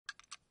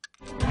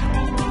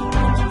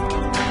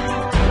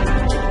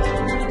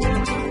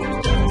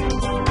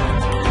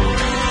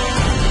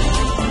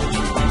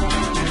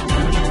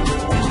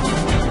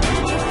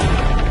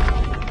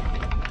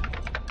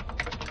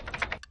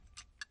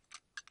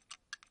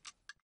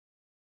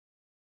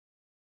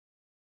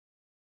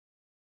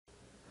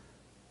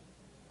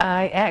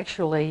I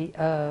actually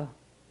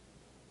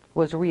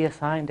was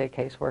reassigned a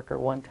caseworker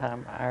one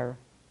time.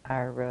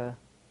 Our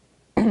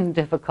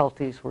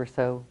difficulties were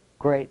so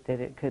great that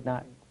it could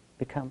not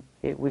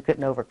we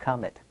couldn't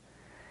overcome it,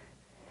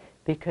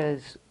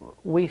 because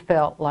we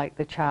felt like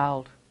the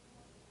child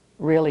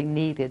really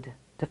needed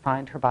to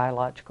find her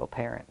biological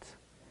parents.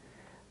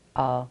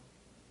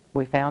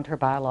 We found her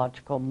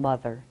biological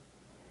mother,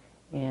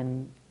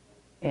 and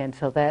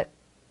so that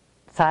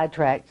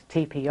sidetracked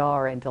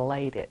TPR and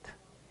delayed it.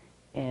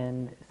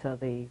 And so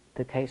the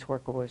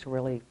caseworker was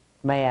really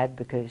mad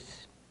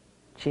because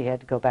she had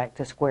to go back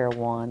to square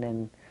one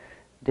and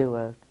do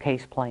a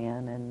case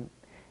plan,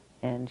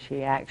 and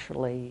she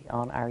actually,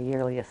 on our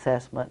yearly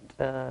assessment,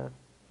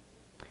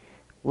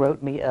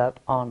 wrote me up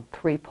on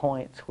 3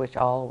 points which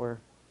all were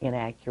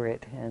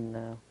inaccurate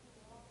and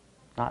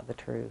not the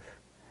truth.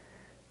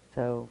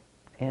 So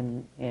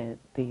in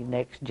the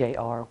next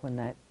JR, when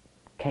that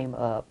came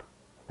up,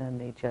 then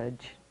the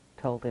judge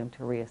told them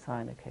to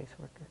reassign a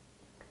caseworker.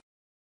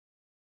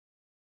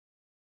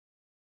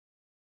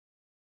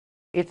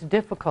 It's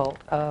difficult.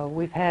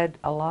 We've had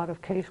a lot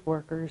of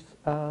caseworkers.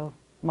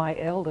 My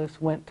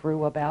eldest went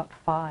through about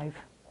 5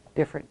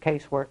 different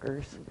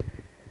caseworkers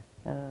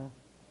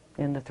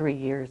in the 3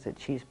 years that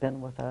she's been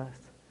with us.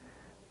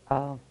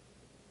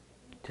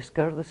 Just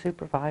go to the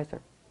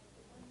supervisor.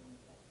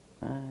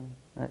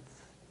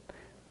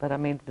 But I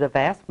mean, the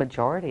vast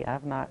majority,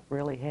 I've not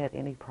really had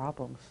any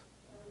problems.